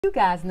You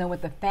guys know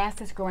what the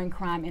fastest growing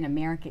crime in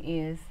America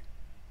is?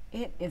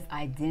 It is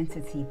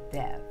identity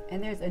theft,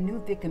 and there's a new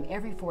victim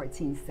every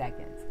 14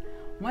 seconds.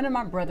 One of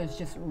my brothers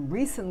just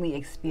recently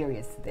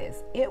experienced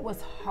this. It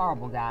was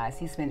horrible, guys.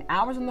 He spent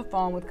hours on the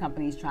phone with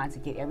companies trying to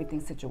get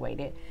everything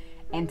situated,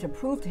 and to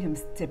prove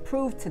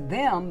to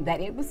them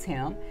that it was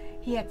him,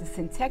 he had to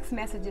send text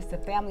messages to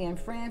family and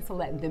friends to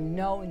let them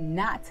know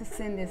not to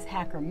send this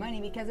hacker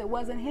money because it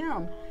wasn't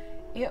him.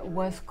 It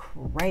was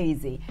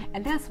crazy,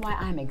 and that's why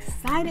I'm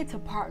excited to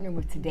partner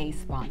with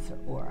today's sponsor,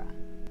 Aura.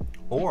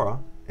 Aura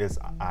is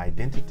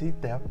identity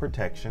theft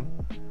protection,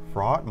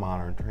 fraud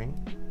monitoring,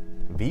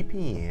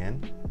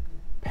 VPN,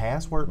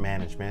 password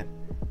management,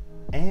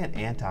 and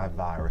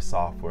antivirus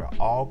software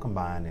all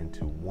combined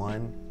into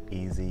one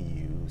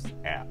easy-use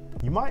app.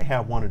 You might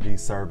have one of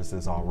these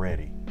services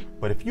already,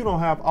 but if you don't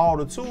have all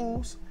the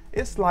tools,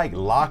 it's like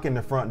locking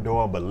the front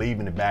door but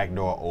leaving the back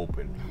door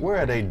open. Where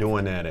are they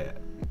doing that at?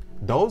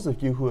 Those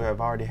of you who have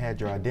already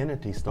had your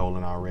identity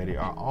stolen already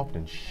are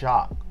often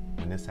shocked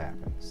when this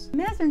happens.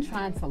 Imagine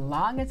trying to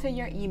log into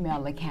your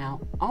email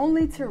account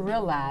only to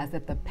realize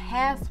that the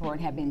password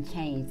had been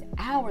changed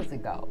hours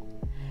ago.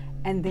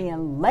 And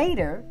then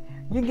later,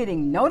 you're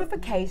getting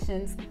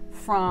notifications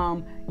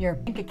from your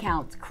bank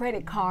accounts,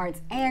 credit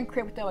cards, and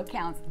crypto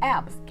accounts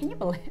apps. Can you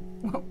believe?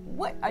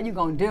 What are you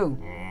gonna do?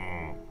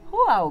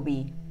 I will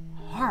be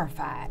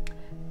horrified.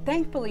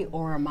 Thankfully,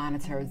 Aura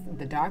monitors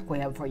the dark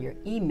web for your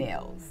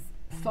emails,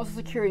 social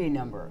security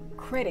number,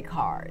 credit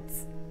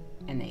cards,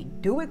 and they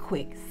do it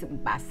quick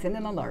by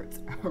sending alerts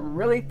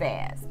really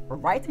fast,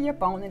 right to your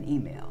phone and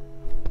email.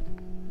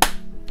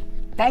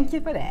 Thank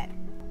you for that.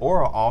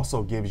 Aura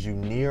also gives you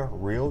near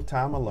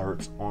real-time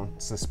alerts on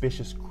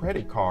suspicious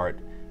credit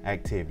card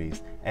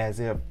activities, as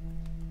if,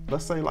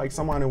 let's say, like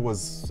someone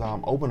was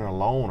opening a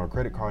loan or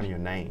credit card in your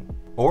name.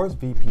 Aura's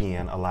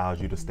VPN allows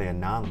you to stay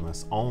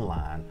anonymous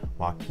online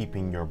while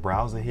keeping your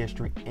browser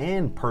history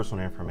and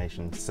personal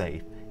information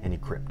safe and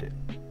encrypted.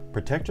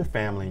 Protect your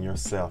family and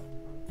yourself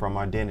from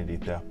identity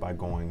theft by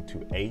going to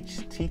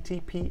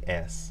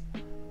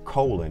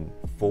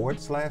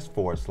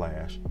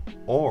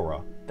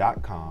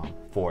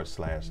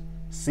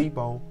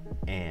https://aura.com/SIBO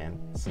and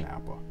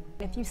Snapper.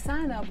 If you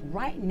sign up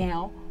right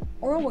now,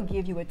 Aura will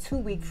give you a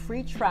 2-week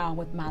free trial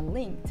with my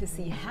link to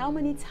see how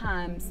many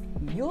times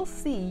you'll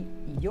see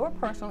your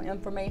personal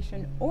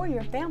information or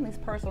your family's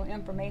personal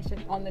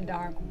information on the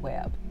dark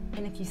web.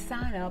 And if you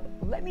sign up,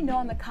 let me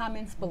know in the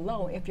comments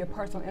below if your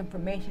personal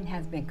information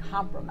has been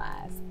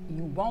compromised.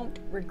 You won't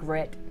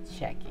regret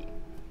checking.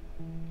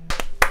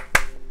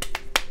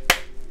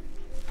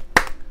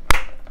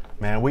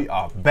 Man, we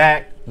are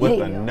back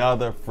with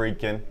another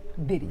freaking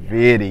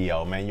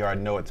video. Man, you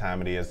already know what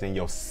time it is in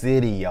your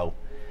city, yo.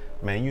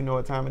 Man, you know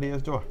what time it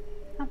is, Joy?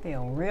 I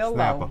feel real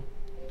Snapper. low.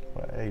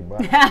 Well, hey, bro.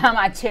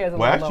 My chair's a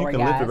well, little actually, lower, you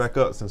can lift it guys. back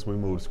up since we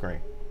moved the screen.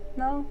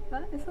 No,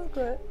 this is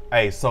good.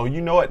 Hey, so you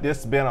know what? This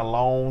has been a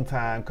long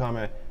time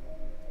coming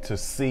to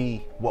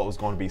see what was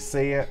going to be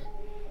said.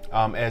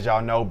 As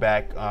y'all know,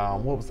 back,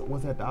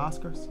 was that the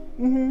Oscars?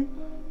 Mm-hmm.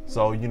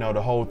 So, you know,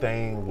 the whole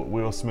thing with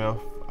Will Smith,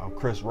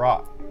 Chris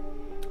Rock.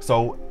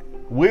 So,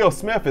 Will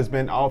Smith has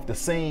been off the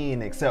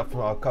scene except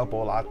for a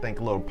couple, I think,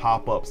 little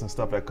pop-ups and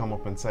stuff that come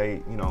up and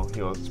say, you know,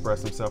 he'll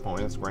express himself on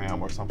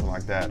Instagram or something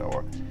like that,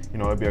 or, you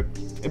know,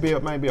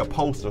 maybe a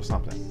post or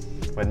something.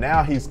 But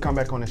now he's come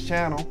back on his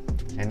channel,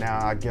 and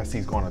now I guess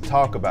he's going to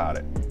talk about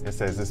it. It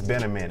says it's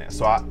been a minute,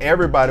 so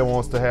everybody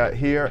wants to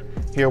hear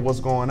what's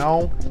going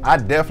on. I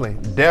definitely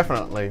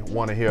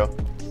want to hear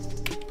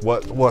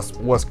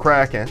what's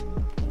cracking.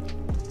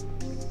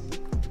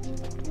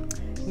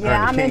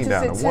 Yeah, I'm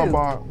interested too. One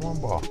bar.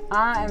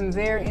 I am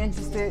very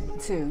interested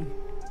too.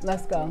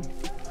 Let's go.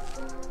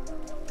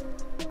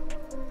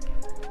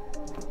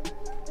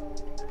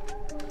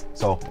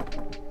 So,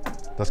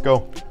 let's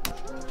go.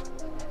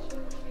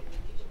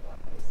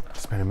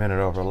 It's been a minute.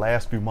 Over the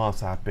last few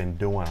months, I've been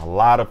doing a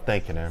lot of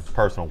thinking and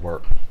personal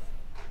work.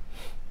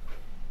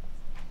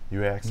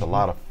 You asked a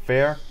lot of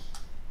fair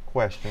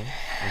questions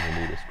on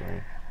the leader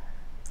screen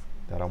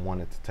that I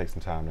wanted to take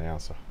some time to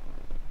answer.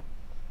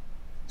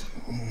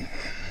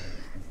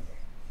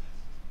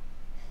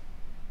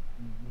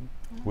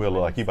 Will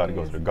look like he about to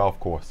go to the golf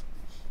course.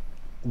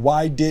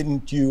 Why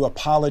didn't you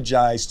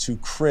apologize to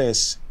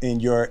Chris in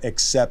your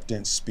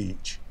acceptance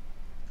speech?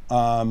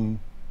 I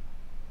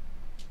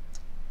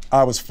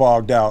was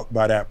fogged out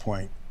by that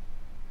point.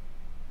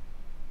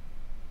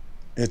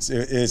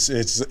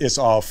 It's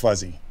all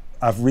fuzzy.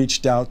 I've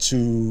reached out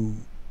to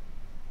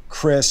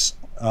Chris,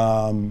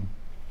 and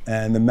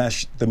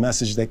the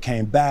message that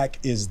came back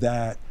is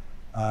that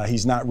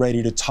he's not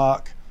ready to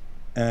talk,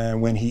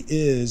 and when he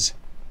is,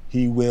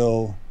 he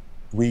will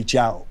reach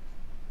out.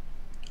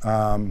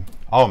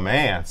 Oh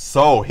man,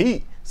 so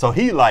he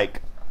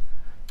like,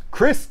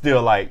 Chris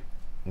still like,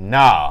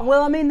 nah.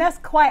 Well, I mean, that's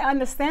quite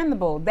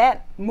understandable.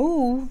 That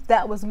move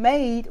that was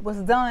made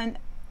was done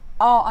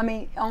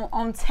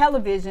on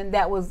television,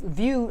 that was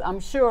viewed,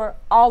 I'm sure,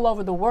 all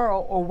over the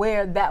world, or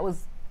where that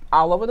was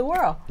all over the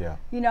world. Yeah.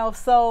 You know,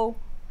 so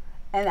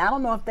And I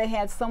don't know if they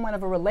had somewhat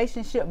of a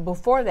relationship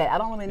before that. I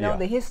don't really know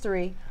the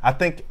history. I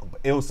think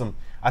it was some.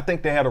 I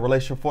think they had a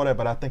relationship for that,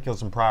 but I think it was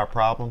some prior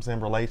problems in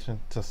relation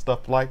to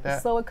stuff like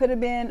that. So it could have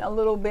been a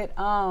little bit,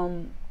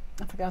 I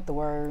forgot the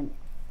word,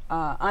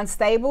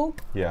 unstable.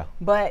 Yeah.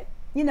 But,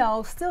 you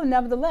know, still,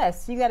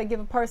 nevertheless, you got to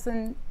give a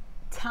person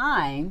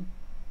time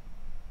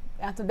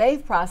after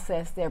they've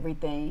processed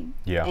everything.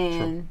 Yeah,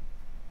 and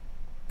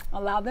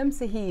allow them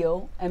to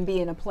heal and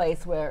be in a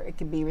place where it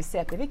could be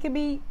receptive. It could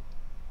be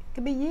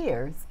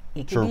years.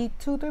 It could be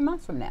 2-3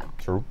 months from now.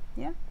 True.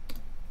 Yeah.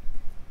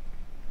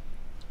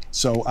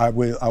 So I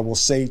will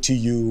say to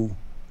you,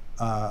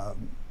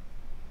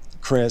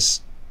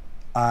 Chris,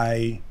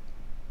 I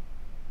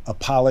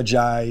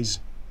apologize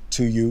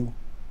to you.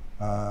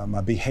 My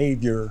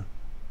behavior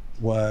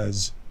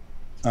was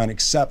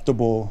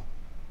unacceptable,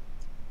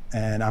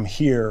 and I'm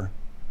here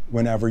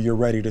whenever you're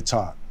ready to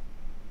talk.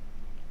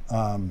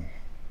 I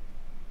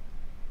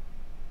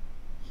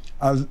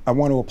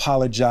want to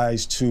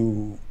apologize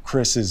to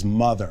Chris's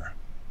mother.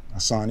 I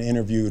saw an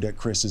interview that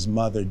Chris's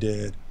mother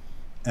did,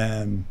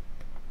 and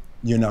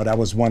you know, that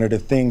was one of the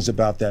things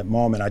about that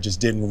moment. I just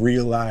didn't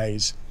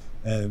realize,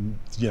 and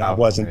you know, I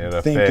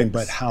wasn't thinking,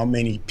 but how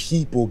many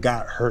people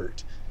got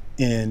hurt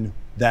in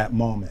that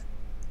moment.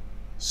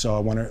 So I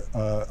want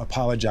to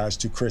apologize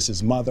to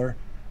Chris's mother.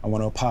 I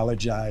want to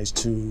apologize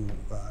to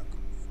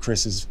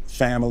Chris's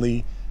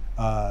family,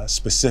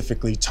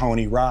 specifically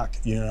Tony Rock.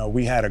 You know,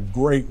 we had a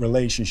great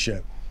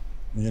relationship.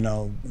 You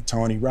know,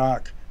 Tony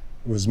Rock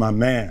was my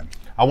man.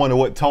 I wonder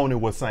what Tony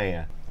was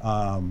saying.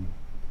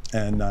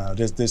 And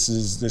this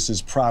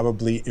is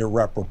probably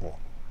irreparable.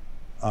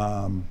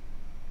 I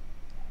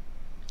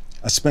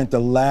spent the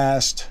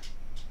last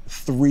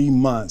 3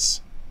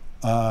 months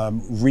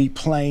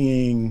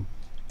replaying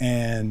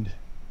and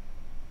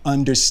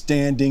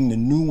understanding the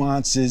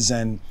nuances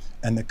and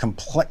the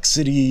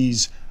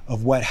complexities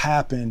of what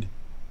happened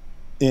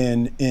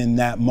in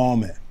that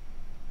moment.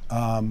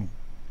 And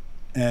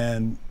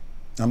I'm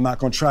not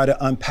going to try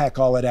to unpack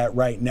all of that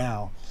right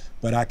now,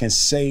 but I can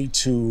say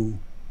to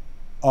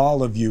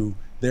all of you,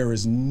 there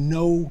is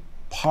no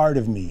part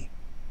of me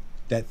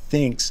that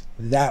thinks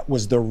that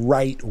was the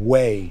right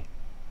way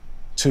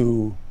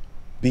to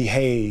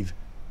behave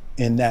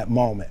in that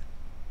moment.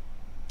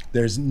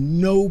 There's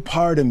no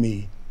part of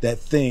me that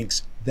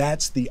thinks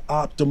that's the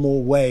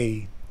optimal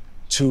way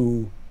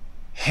to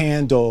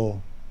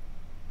handle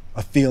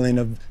a feeling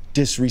of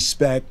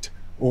disrespect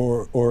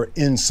or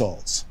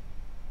insults.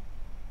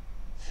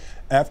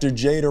 After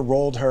Jada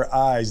rolled her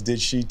eyes, did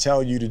she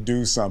tell you to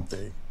do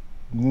something?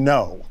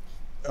 No.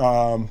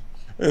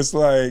 It's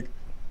like,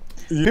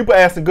 people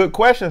asking good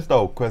questions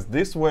though, because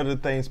this were the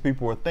things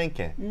people were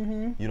thinking.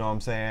 Mm-hmm. You know what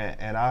I'm saying?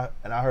 And I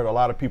heard a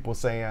lot of people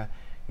saying,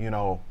 you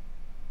know,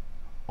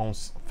 on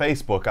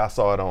Facebook, I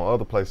saw it on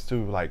other places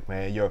too. Like,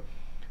 man,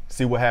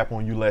 see what happened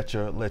when you let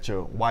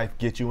your wife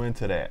get you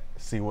into that.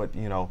 See what,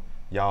 you know,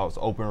 y'all's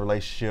open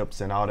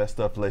relationships and all that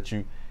stuff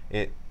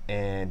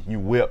and you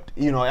whipped.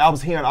 You know, I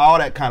was hearing all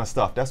that kind of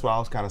stuff. That's what I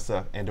was kind of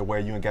stuff. And to where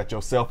you ain't got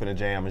yourself in a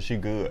jam and she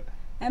good.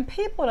 And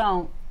people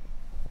don't,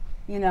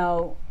 you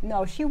know,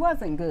 no, she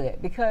wasn't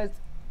good because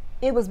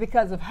it was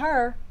because of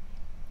her.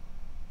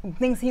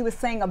 Things he was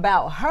saying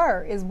about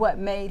her is what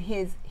made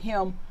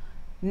him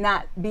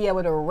not be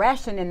able to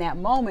ration in that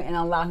moment and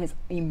allow his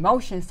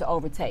emotions to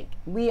overtake.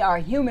 We are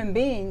human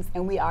beings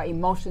and we are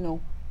emotional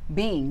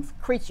beings,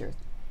 creatures.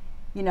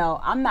 You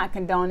know, I'm not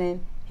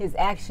condoning his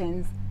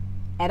actions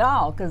at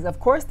all, because of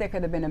course there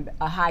could have been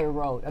a higher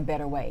road, a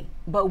better way.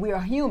 But we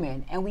are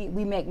human and we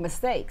make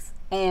mistakes.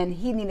 And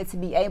he needed to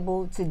be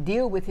able to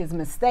deal with his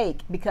mistake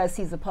because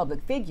he's a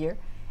public figure.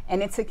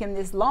 And it took him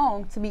this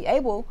long to be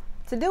able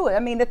to do it. I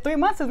mean, the 3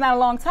 months is not a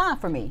long time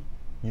for me.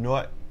 You know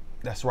what?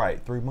 That's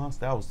right. 3 months,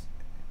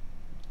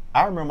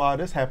 I remember all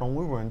this happened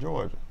when we were in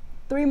Georgia.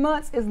 3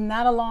 months is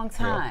not a long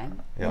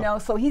time, you know,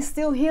 so he's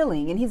still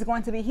healing and he's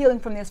going to be healing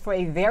from this for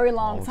a very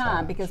long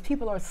time because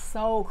people are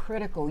so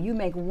critical. You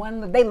make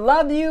they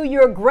love you,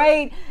 you're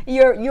great,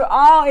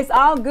 it's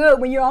all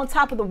good when you're on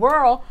top of the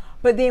world,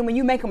 but then when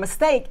you make a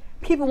mistake,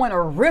 people want to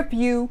rip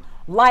you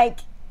like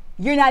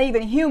you're not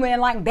even human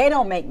and like they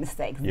don't make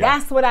mistakes. Yeah.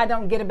 That's what I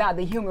don't get about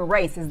the human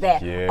race is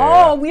that, we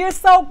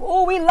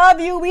love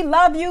you, we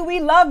love you,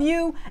 we love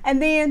you.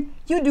 And then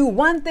you do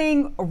one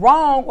thing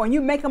wrong or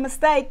you make a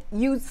mistake,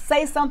 you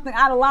say something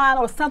out of line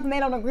or something they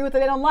don't agree with or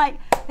they don't like,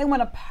 they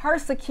want to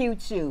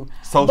persecute you.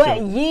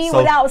 But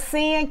without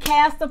sin,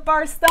 cast the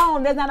first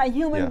stone. There's not a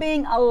human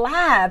being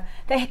alive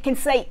that can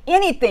say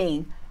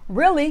anything,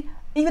 really,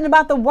 even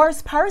about the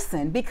worst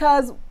person,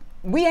 because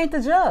we ain't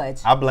the judge.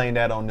 I blame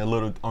that on the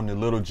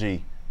little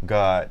G,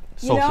 God,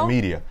 social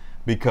media,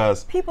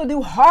 because people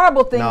do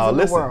horrible things in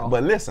the world.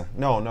 But listen,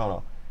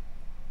 no.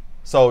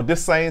 So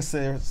this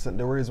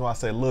the reason why I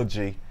say little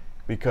G,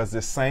 because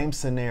this same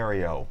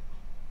scenario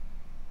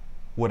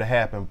would have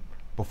happened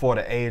before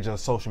the age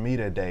of social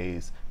media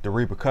days. The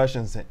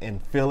repercussions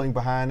and feeling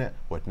behind it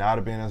would not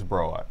have been as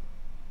broad.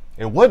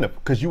 It wouldn't have,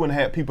 because you wouldn't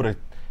have had people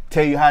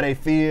tell you how they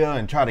feel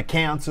and try to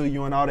cancel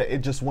you and all that.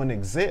 It just wouldn't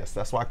exist.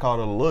 That's why I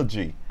call it a little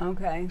G.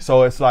 Okay.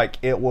 So it's like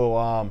it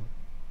will.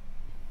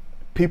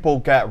 People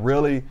got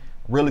really,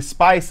 really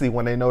spicy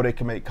when they know they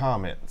can make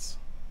comments.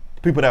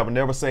 People that would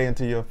never say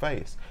into your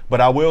face.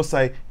 But I will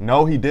say,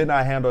 no, he did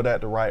not handle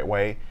that the right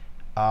way.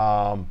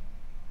 And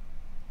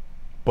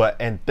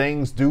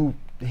things do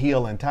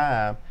heal in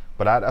time.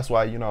 But that's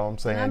why, you know what I'm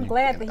saying. And I'm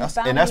glad that he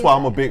found and that's why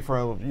I'm a big fan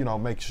of, you know,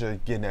 making sure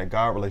getting that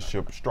God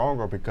relationship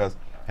stronger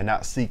and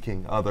not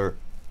seeking other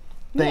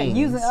things.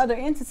 Yeah, using other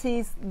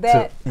entities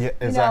that,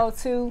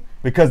 to.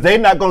 Because they're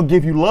not going to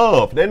give you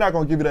love. They're not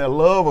going to give you that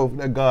love of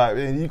that God.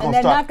 And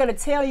they're not going to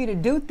tell you to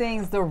do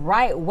things the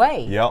right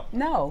way. Yep.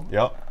 No.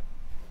 Yep.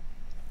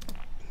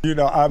 You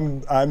know,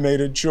 I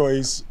made a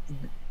choice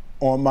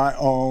on my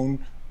own,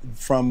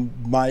 from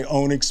my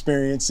own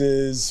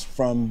experiences,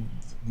 from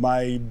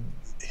my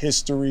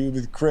history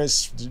with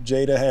Chris.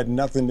 Jada had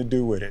nothing to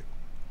do with it.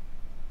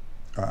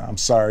 I'm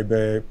sorry,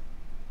 babe.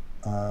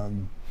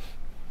 I'm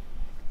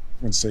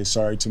going to say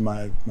sorry to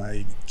my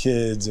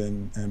kids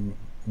and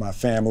my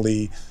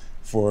family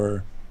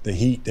for the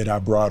heat that I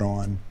brought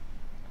on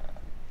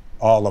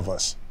all of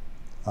us.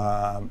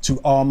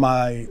 To all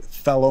my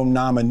fellow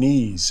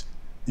nominees,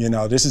 you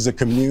know, this is a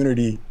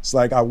community. It's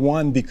like I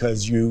won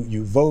because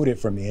you voted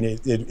for me. And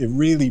it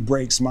really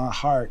breaks my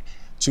heart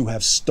to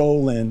have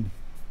stolen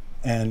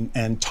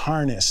and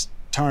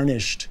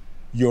tarnished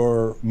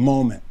your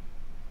moment.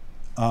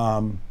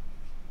 I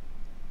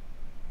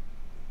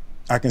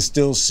can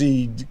still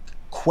see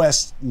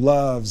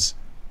Questlove's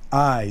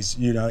eyes.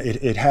 You know,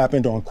 it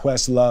happened on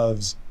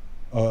Questlove's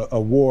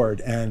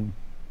award, and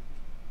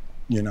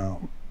you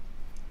know,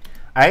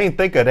 I ain't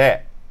think of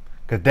that,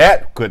 cause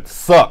that could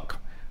suck.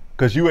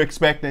 Cause you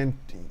expecting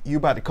you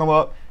about to come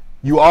up,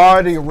 you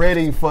already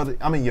ready for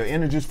your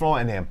energy's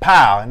flowing, and then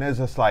pow, and it's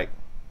just like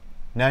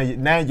now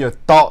your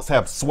thoughts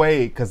have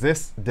swayed, cause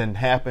this didn't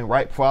happen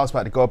right before I was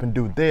about to go up and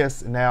do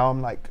this, and now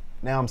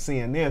I'm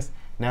seeing this.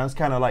 Now it's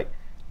kind of like,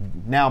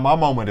 now my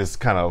moment is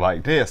kind of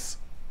like this,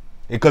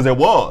 because it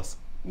was.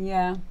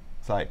 Yeah.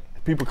 It's like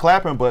people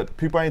clapping, but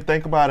people ain't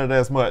think about it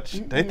as much.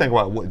 Mm-mm. They think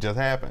about what just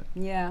happened.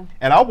 Yeah.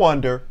 And I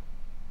wonder,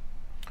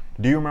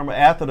 do you remember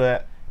after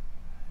that,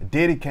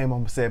 Diddy came up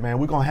and said, "Man,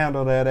 we're gonna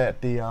handle that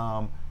at the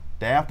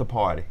after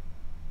party."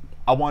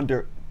 I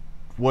wonder,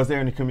 was there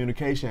any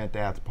communication at the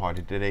after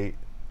party? Did they?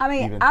 I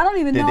don't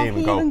even know if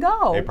he even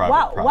go. They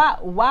probably.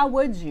 Why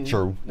would you?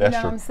 True. That's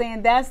true. What I'm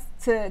saying? That's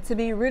to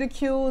be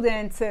ridiculed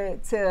and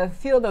to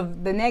feel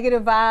the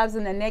negative vibes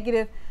and the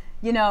negative,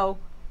 you know,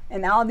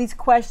 and all these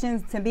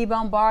questions, to be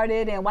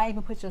bombarded, and why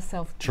even put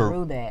yourself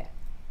through that?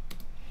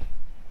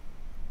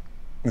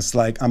 It's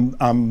like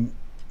I'm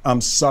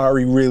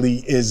sorry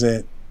really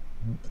isn't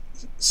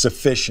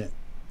sufficient.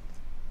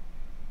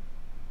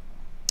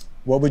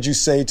 What would you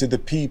say to the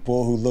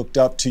people who looked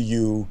up to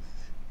you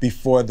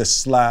before the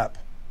slap,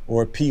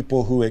 or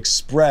people who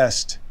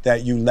expressed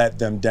that you let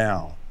them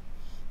down?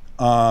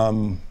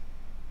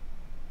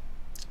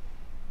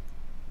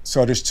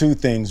 So there's two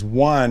things.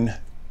 One,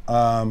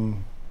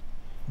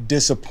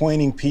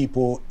 disappointing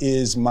people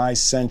is my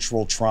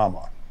central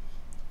trauma.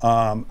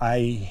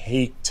 I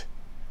hate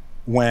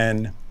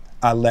when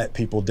I let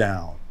people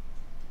down.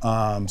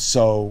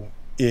 So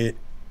it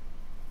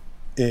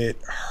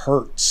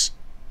hurts.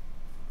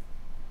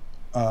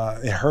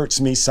 It hurts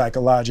me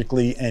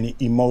psychologically and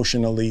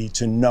emotionally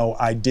to know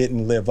I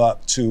didn't live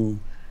up to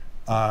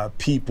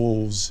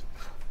people's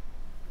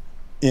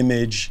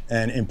image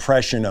and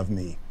impression of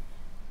me.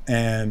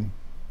 And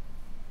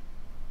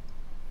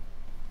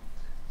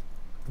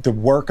the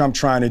work I'm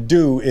trying to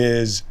do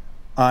is,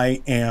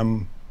 I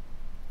am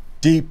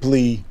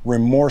deeply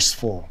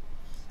remorseful,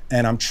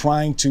 and I'm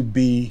trying to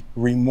be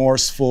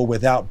remorseful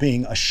without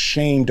being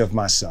ashamed of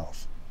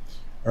myself,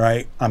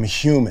 right? I'm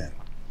human,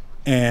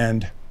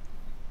 and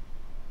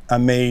I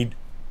made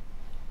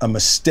a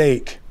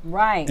mistake.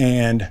 Right.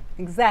 And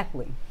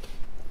exactly.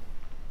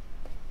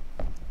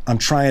 I'm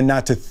trying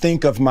not to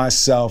think of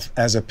myself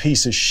as a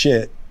piece of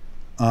shit.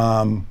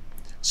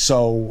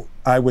 So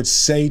I would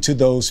say to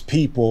those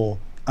people,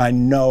 I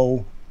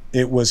know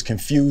it was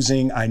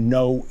confusing. I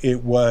know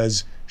it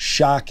was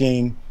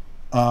shocking.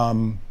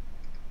 But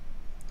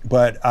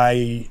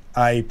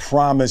I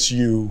promise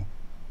you,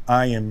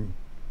 I am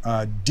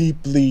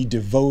deeply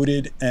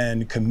devoted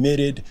and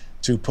committed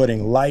to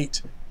putting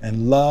light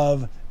and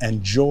love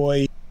and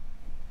joy.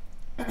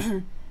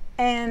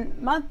 And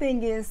my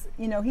thing is,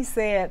 you know, he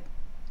said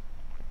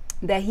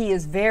that he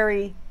is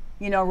very,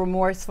 you know,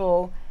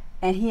 remorseful,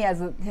 and he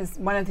has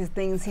one of his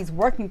things he's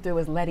working through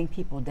is letting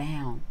people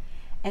down.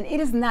 And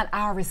it is not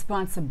our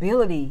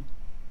responsibility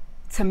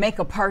to make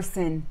a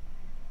person,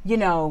 you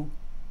know,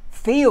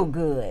 feel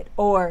good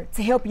or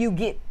to help you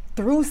get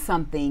through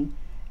something,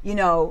 you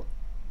know.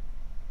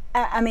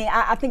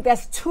 I think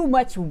that's too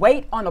much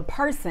weight on a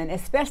person,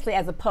 especially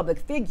as a public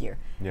figure.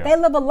 Yeah. They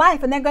live a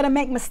life and they're going to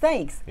make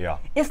mistakes. Yeah.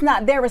 It's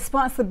not their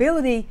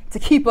responsibility to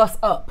keep us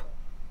up.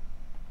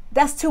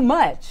 That's too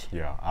much.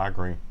 Yeah, I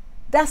agree.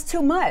 That's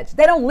too much.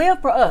 They don't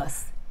live for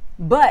us.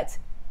 But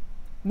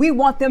We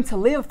want them to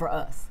live for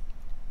us.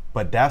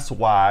 But that's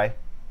why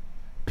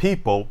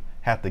people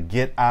have to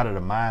get out of the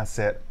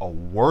mindset of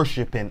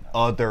worshiping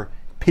other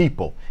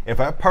people. If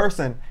a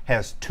person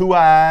has 2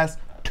 eyes,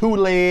 2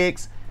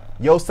 legs,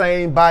 your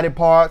same body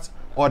parts,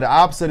 or the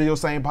opposite of your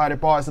same body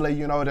parts, let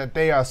you know that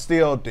they are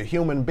still the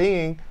human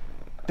being,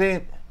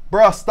 then,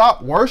 bruh,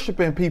 stop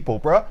worshiping people,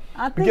 bruh.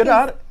 I think get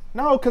out of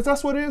no, because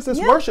that's what it is. It's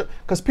Yeah. worship.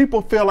 Because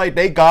people feel like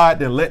they God,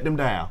 then let them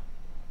down.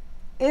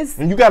 It's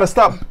And you got to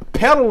stop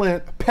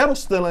pedal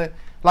stealing.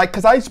 Like,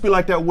 because I used to be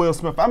like that Will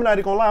Smith. I'm not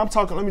even going to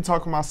lie. Let me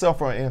talk to myself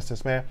for an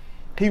instance, man.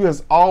 He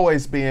was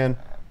always been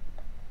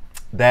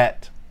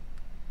that,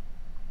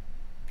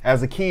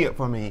 as a kid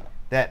for me,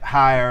 that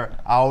higher.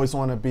 I always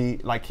want to be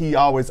like I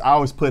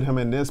always put him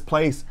in this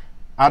place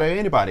out of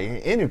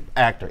anybody, any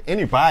actor,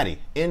 anybody,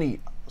 any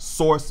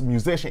source,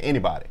 musician,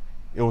 anybody.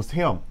 It was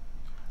him.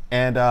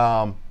 And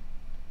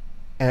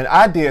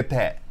I did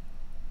that.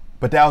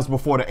 But that was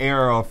before the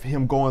era of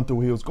him going through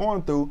what he was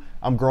going through.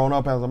 I'm growing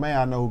up as a man.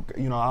 I know,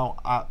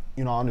 I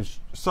only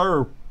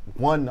serve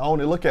one, I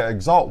only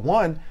exalt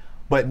one.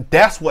 But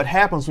that's what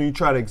happens when you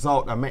try to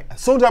exalt a man.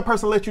 As soon as that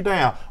person lets you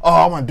down,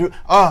 I want to do,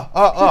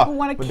 people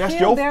want to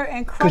kill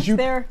and crush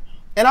their.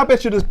 And I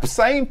bet you the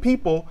same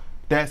people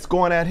that's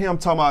going at him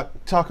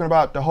talking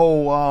about the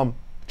whole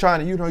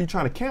trying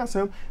to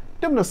cancel him.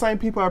 Them the same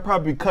people that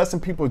probably be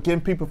cussing people,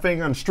 getting people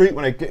finger on the street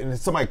when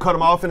somebody cut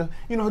them off, and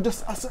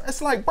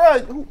it's like,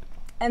 bro.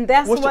 And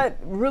that's what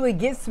really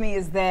gets me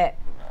is that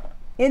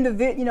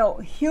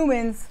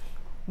humans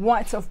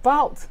want to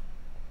fault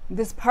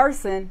this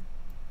person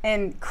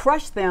and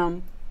crush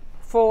them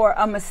for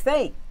a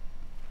mistake,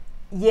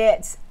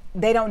 yet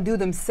they don't do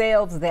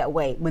themselves that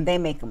way when they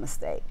make a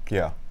mistake.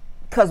 Yeah.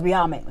 Because we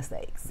all make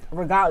mistakes,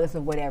 regardless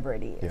of whatever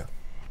it is. Yeah.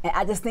 And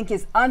I just think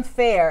it's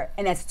unfair,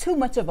 and that's too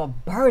much of a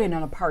burden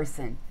on a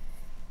person.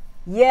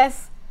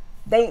 Yes,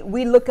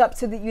 we look up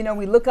to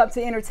we look up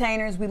to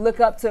entertainers, we look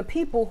up to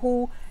people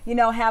who,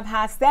 have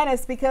high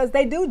status because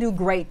they do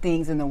great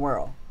things in the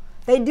world.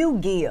 They do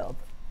give.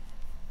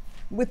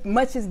 With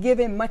much is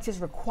given, much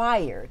is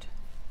required.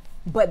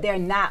 But they're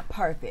not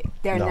perfect.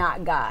 They're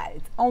not God.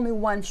 It's only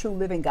one true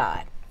living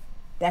God.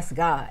 That's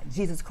God,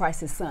 Jesus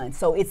Christ, His Son.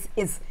 So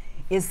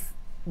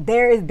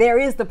there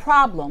is the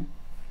problem.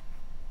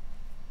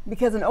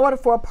 Because in order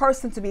for a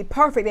person to be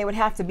perfect, they would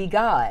have to be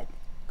God.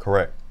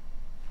 Correct.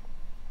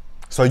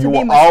 So you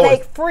will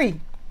always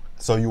free.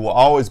 So you will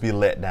always be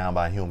let down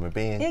by a human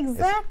being.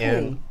 Exactly.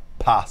 It's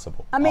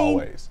impossible. I mean,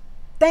 always.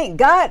 Thank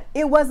God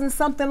it wasn't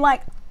something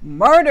like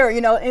murder.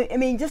 I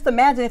mean, just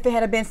imagine if it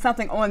had been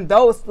something on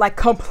those like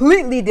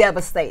completely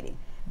devastating.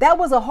 That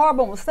was a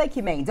horrible mistake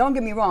he made. Don't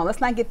get me wrong. Let's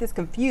not get this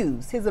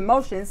confused.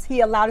 He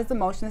allowed his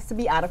emotions to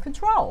be out of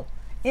control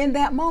in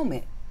that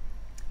moment.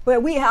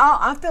 But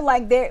I feel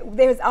like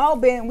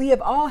we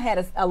have all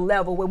had a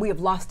level where we have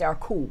lost our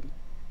cool,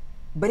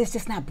 but it's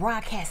just not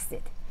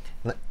broadcasted.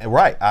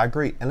 Right, I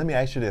agree. And let me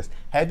ask you this: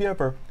 have you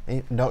ever,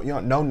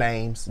 no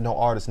names, no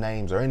artist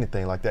names or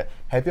anything like that?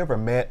 Have you ever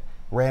met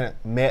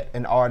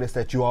an artist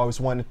that you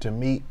always wanted to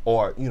meet,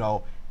 or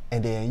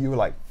and then you were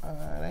like,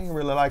 they ain't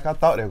really like I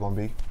thought they were gonna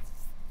be,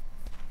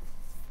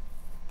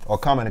 or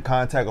come into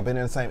contact or been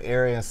in the same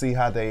area and see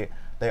how they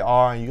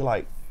are, and you're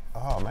like,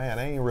 oh man,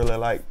 they ain't really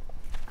like.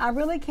 I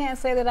really can't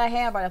say that I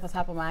have right off the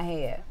top of my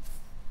head,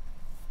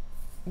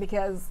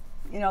 because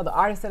the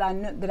artists that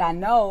I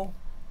know,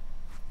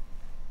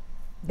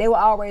 they were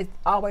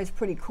always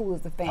pretty cool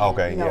as a fan.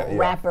 Okay,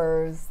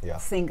 rappers,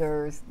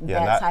 singers,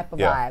 that type of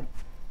vibe.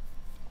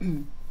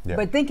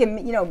 But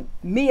thinking,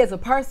 me as a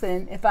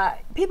person,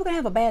 people can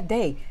have a bad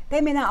day. They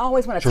may not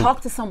always want to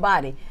talk to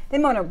somebody. They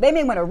may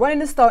want to run in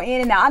the store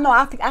in and out. I know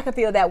I can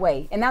feel that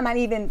way, and I'm not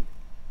even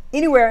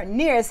anywhere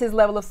near as his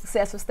level of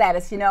success or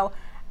status.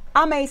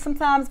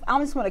 Sometimes I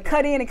just want to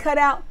cut in and cut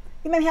out.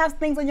 You may have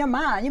things on your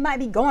mind. You might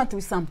be going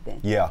through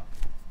something. Yeah.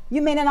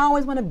 You may not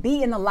always want to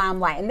be in the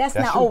limelight, and that's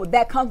not,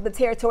 that comes with the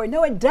territory.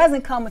 No, it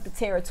doesn't come with the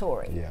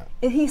territory. Yeah.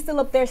 And he's still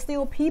up there,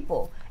 still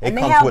people. It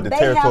comes with the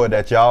territory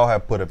that y'all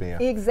have put up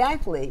in.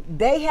 Exactly.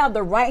 They have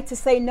the right to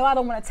say, no, I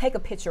don't want to take a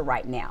picture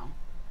right now.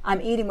 I'm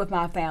eating with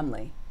my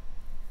family.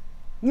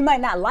 You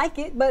might not like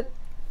it, but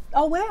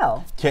oh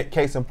well.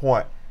 Case in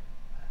point,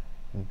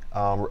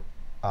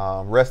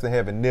 rest in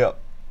heaven, Nip.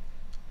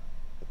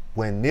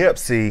 When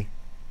Nipsey,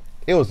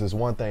 it was this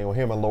one thing with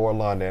him and Laura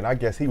London. I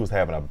guess he was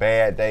having a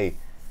bad day,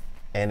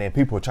 and then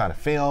people were trying to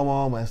film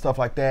him and stuff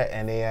like that,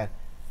 and then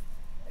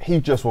he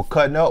just was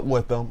cutting up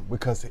with them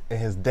because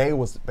his day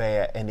was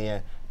bad, and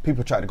then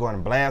people tried to go in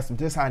and blast him.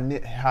 This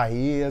how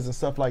he is and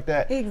stuff like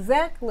that.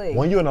 Exactly.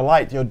 When you're in the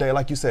light, your day,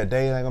 like you said,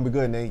 day ain't gonna be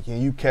good, and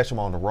then you catch them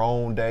on the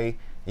wrong day.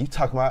 You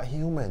talking about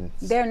humans.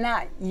 They're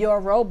not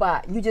your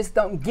robot. You just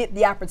don't get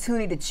the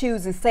opportunity to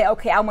choose and say,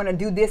 okay, I want to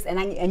do this,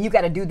 and you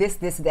got to do this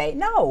day.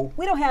 No,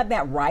 we don't have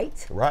that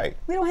right. Right.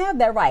 We don't have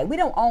that right. We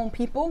don't own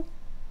people.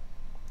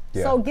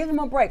 Yeah. So give him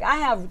a break. I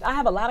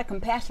have a lot of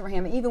compassion for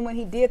him. And even when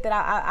he did that,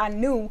 I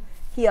knew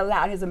he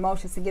allowed his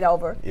emotions to get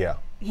over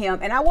him.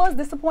 And I was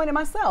disappointed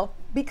myself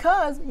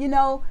because,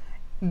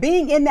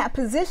 being in that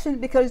position,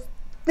 because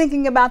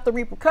thinking about the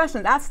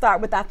repercussions. I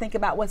think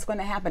about what's going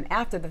to happen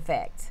after the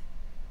fact.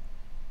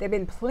 There have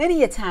been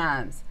plenty of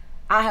times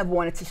I have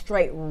wanted to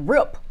straight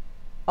rip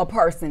a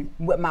person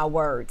with my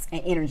words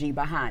and energy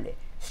behind it.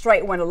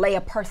 Straight want to lay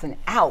a person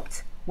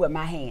out with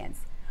my hands.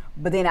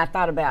 But then I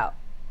thought about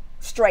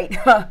straight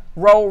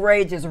road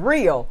rage is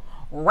real.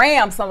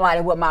 Ram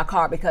somebody with my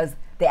car because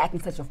they're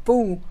acting such a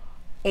fool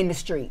in the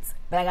streets.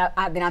 But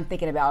then I'm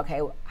thinking about,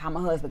 okay, how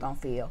my husband gonna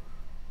feel?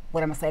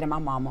 What I'm gonna say to my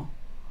mama?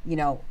 You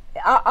know,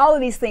 all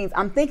of these things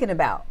I'm thinking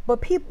about.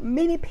 But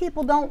many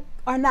people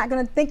are not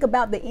gonna think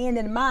about the end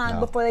in mind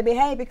before they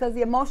behave, because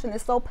the emotion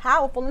is so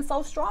powerful and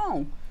so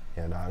strong.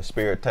 Yeah, no,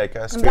 spirit take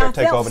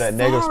over, that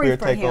negative spirit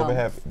take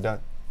over.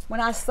 When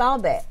I saw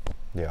that,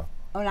 yeah.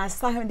 When I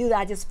saw him do that,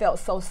 I just felt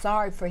so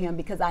sorry for him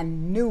because I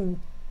knew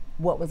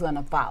what was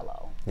gonna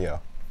follow. Yeah.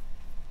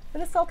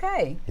 But it's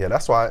okay. Yeah,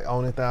 that's why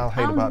only thing I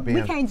hate about being.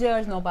 We can't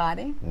judge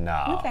nobody.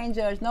 No. We can't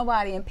judge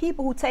nobody. And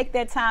people who take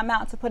their time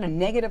out to put a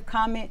negative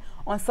comment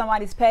on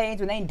somebody's page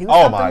when they do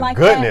something like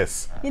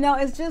goodness. that. You know,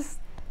 it's just,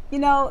 you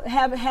know,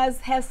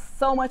 has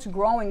so much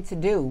growing to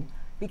do.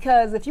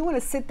 Because if you want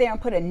to sit there and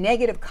put a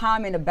negative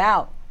comment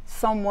about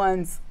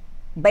someone's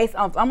based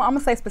on, I'm gonna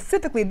say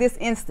specifically this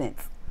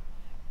instance.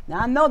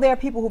 Now I know there are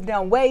people who've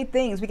done way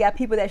things. We got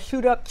people that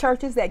shoot up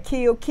churches, that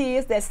kill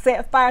kids, that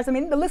set fires. I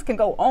mean, the list can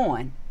go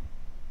on.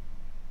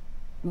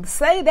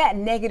 Say that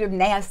negative,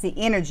 nasty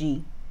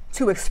energy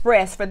to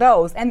express for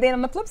those. And then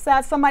on the flip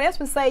side, somebody else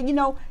would say, you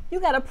know, you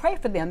got to pray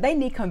for them. They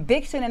need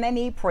conviction and they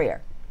need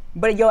prayer.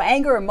 But your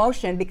anger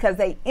emotion, because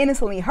they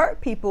innocently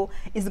hurt people,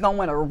 is going to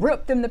want to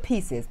rip them to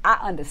pieces. I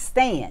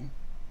understand.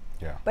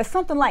 Yeah. But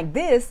something like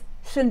this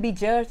shouldn't be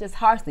judged as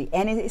harshly.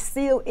 And it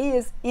still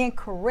is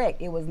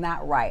incorrect. It was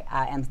not right.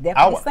 I am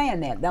definitely saying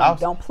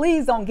that.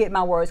 Please don't get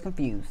my words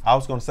confused. I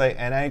was going to say,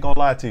 and I ain't going to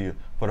lie to you,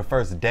 for the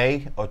first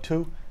day or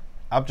two,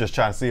 I'm just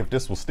trying to see if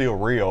this was still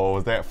real or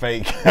was that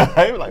fake.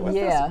 I was like, what's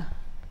this?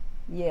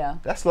 Yeah.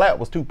 That slap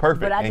was too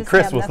perfect. But I and just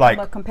Chris have was nothing like,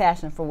 but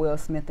compassion for Will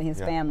Smith and his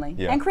family.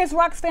 Yeah. And Chris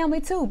Rock's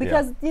family too,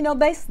 because you know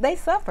they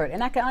suffered,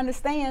 and I can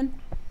understand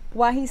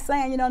why he's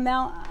saying, you know,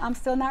 now I'm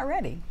still not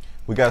ready.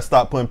 We got to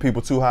stop putting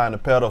people too high in the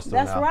pedestal.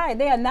 That's now. right.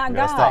 They are not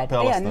God.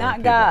 They are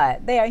not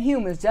God. They are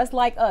humans just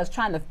like us,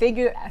 trying to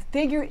figure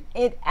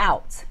it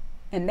out.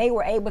 And they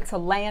were able to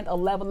land a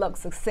level of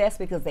success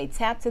because they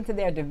tapped into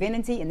their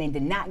divinity and they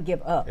did not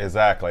give up.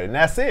 Exactly. And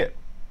that's it.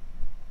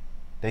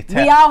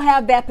 We all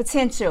have that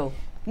potential.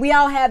 We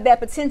all have that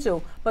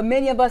potential. But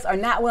many of us are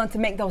not willing to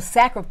make those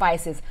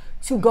sacrifices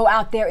to go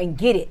out there and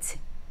get it.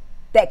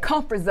 That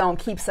comfort zone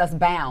keeps us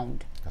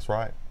bound. That's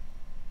right.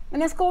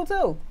 And that's cool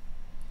too.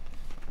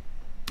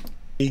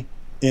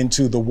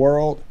 Into the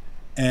world,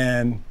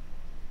 and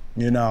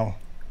you know,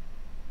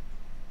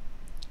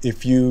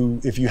 if you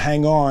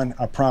hang on,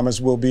 I promise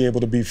we'll be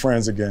able to be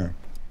friends again.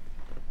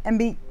 And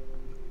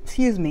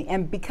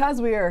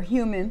because we are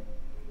human,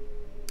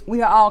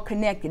 we are all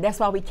connected. That's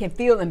why we can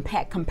feel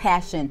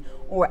compassion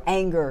or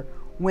anger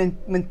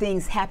when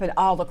things happen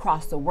all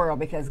across the world,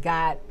 because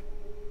God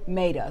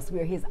made us.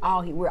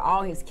 We're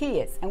all his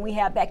kids, and we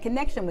have that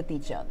connection with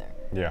each other.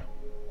 Yeah.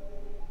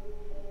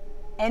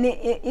 And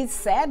it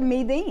saddened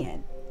me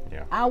then.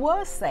 Yeah. I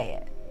was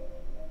sad.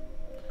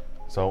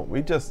 So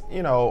we just,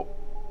 you know,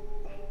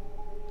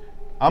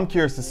 I'm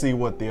curious to see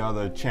what the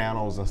other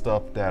channels and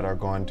stuff that are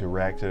going to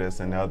react to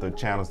this, and the other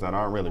channels that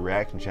aren't really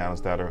reaction channels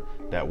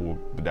that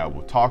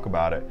will talk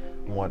about it,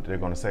 and what they're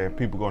going to say. If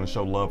people are going to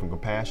show love and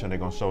compassion, they're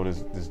going to show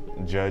this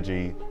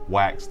judgy,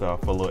 whack stuff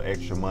for a little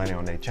extra money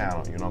on their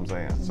channel. You know what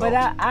I'm saying? So, but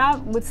I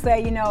would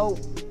say, you know,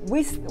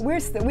 we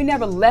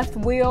never left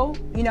Will.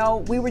 You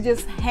know, we were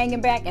just hanging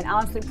back and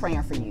honestly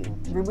praying for you.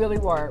 We really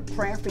were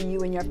praying for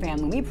you and your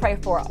family. We pray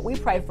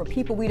for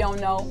people we don't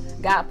know.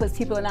 God puts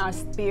people in our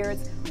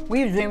spirits.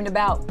 We've dreamed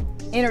about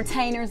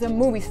entertainers and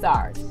movie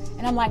stars.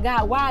 And I'm like,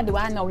 God, why do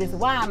I know this?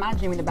 Why am I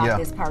dreaming about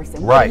this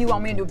person? What do you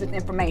want me to do with this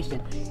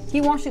information? He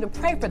wants you to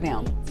pray for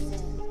them.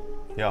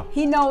 Yeah.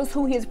 He knows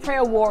who his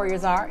prayer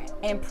warriors are,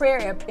 and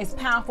prayer is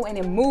powerful and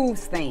it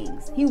moves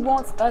things. He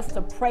wants us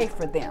to pray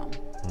for them.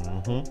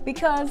 Mm-hmm.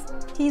 Because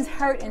he's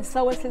hurt, and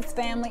so is his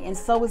family, and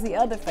so is the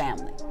other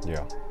family.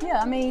 Yeah.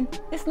 Yeah, I mean,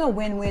 it's no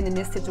win-win in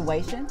this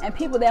situation. And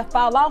people that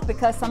fall off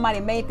because somebody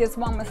made this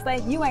one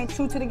mistake, you ain't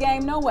true to the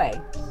game, no way.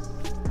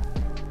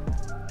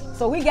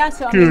 So we got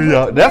you. I mean,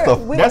 that's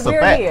a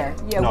fact. Here.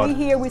 Yeah, we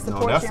here, we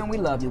support you, and we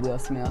love you, Will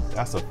Smith.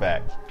 That's a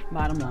fact.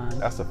 Bottom line.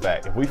 That's a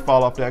fact. If we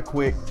fall off that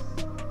quick,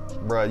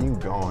 bro, you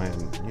go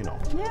and, you know.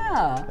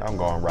 Yeah. I'm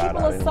going right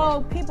out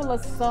anyway. People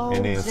are so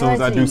And then as soon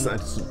as I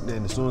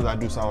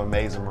do something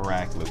amazing,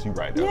 miraculous, you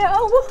right there. Yeah,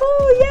 oh,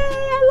 woohoo, yay,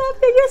 I love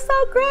you, you're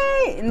so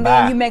great. And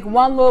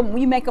then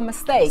you make a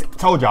mistake.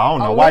 Told y'all, I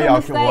don't know why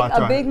y'all can watch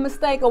a big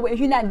mistake, or if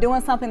you're not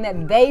doing something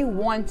that they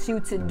want you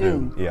to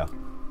do. Yeah.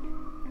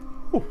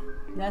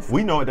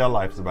 We know what their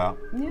life's about.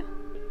 Yeah.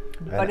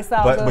 But it's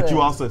all good. But you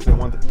also said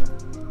one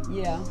thing.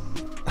 Yeah.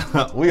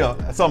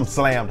 Something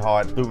slammed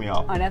hard, threw me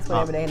off. Oh, that's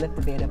whatever they lift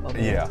the bed up over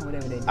there. Yeah.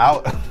 Whatever they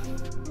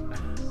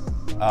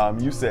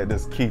do. You said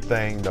this key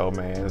thing though,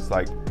 man. It's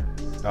like,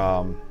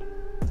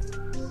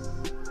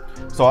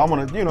 So I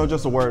want to, you know,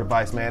 just a word of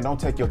advice, man. Don't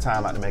take your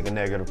time out to make a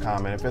negative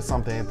comment. If it's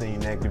anything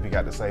negative you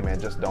got to say, man,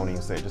 just don't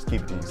even say it. Just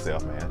keep it to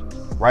yourself, man.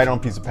 Write on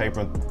a piece of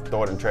paper and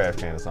throw it in the trash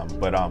can or something.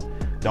 But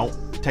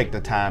don't take the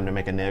time to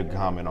make a negative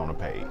comment on a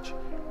page.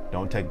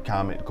 Don't take a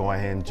comment, go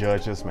ahead and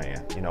judge this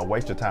man. You know,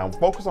 waste your time.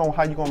 Focus on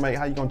how you're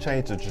gonna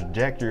change the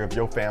trajectory of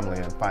your family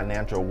and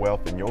financial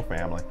wealth in your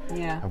family.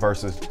 Yeah.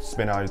 Versus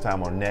spending all your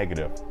time on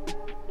negative,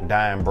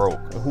 dying broke.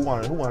 Who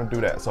wanna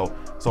do that?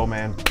 So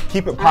man,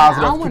 keep it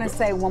positive. I want to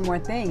say one more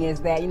thing is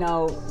that, you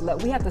know,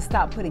 look, we have to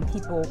stop putting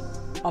people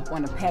up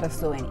on a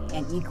pedestal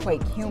and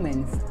equate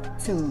humans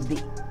to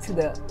the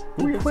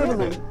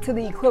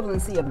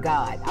equivalency of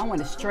God. I want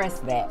to stress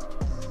that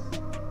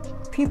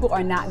people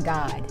are not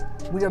God.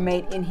 We are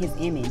made in His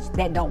image.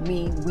 That don't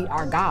mean we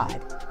are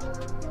God.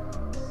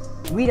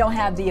 We don't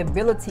have the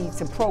ability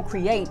to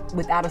procreate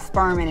without a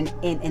sperm and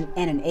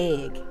an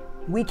egg.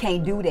 We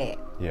can't do that.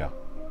 Yeah.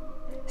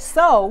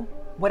 So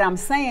what I'm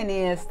saying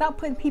is, stop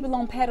putting people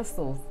on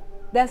pedestals.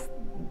 That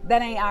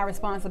ain't our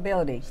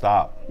responsibility.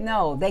 Stop.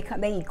 No, they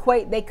come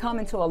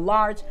into a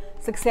large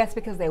success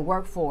because they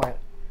work for it.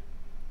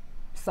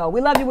 So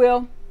we love you,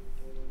 Will.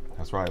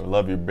 That's right. We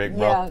love you, big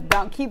bro. Yeah,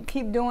 don't keep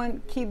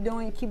doing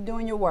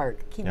your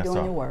work. Keep Yes, doing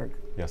sir. your work.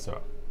 Yes, sir.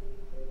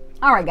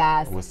 All right,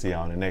 guys. We'll see you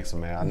on the next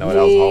one, man. I know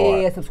that was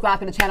hard. Yeah, subscribe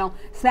to the channel,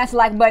 smash the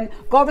like button,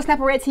 go over to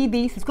Snapper Red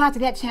TV, subscribe to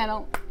that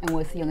channel, and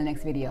we'll see you on the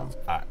next video.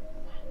 All right.